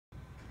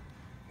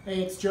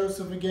Hey, it's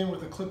Joseph again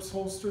with Eclipse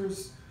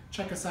Holsters.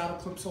 Check us out at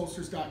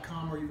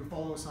eclipseholsters.com, or you can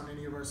follow us on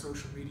any of our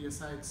social media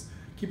sites.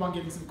 Keep on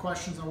getting some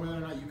questions on whether or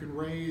not you can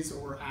raise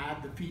or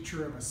add the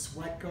feature of a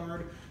sweat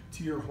guard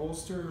to your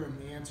holster, and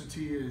the answer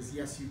to you is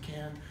yes, you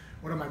can.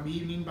 What am I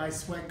meaning by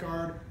sweat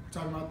guard? We're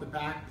talking about the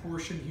back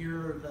portion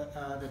here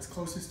that's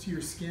closest to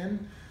your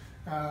skin.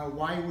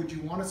 Why would you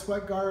want a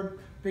sweat guard?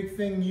 Big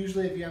thing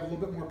usually if you have a little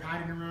bit more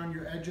padding around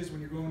your edges when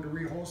you're going to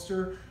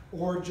reholster,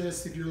 or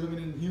just if you're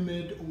living in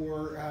humid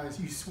or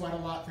you sweat a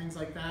lot, things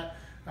like that.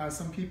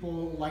 Some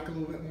people like a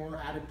little bit more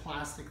added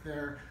plastic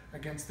there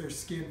against their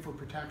skin for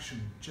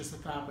protection. Just a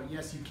thought, but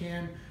yes, you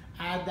can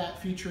add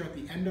that feature at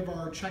the end of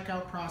our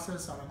checkout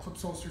process on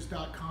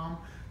eclipseholsters.com.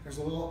 There's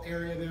a little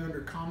area there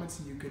under comments,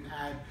 and you can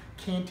add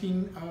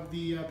canting of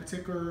the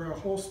particular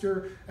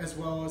holster as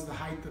well as the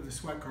height of the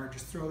sweat guard.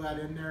 Just throw that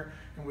in there,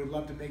 and we'd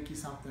love to make you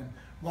something.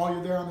 While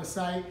you're there on the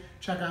site,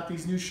 check out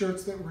these new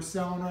shirts that we're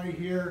selling right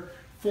here.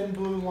 Thin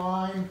blue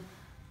line.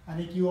 I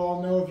think you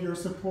all know, if you're a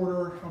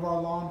supporter of our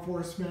law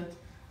enforcement,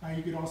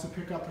 you can also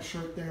pick up a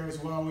shirt there as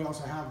well. We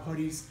also have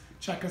hoodies.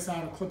 Check us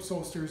out at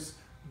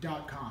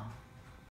eclipseholsters.com.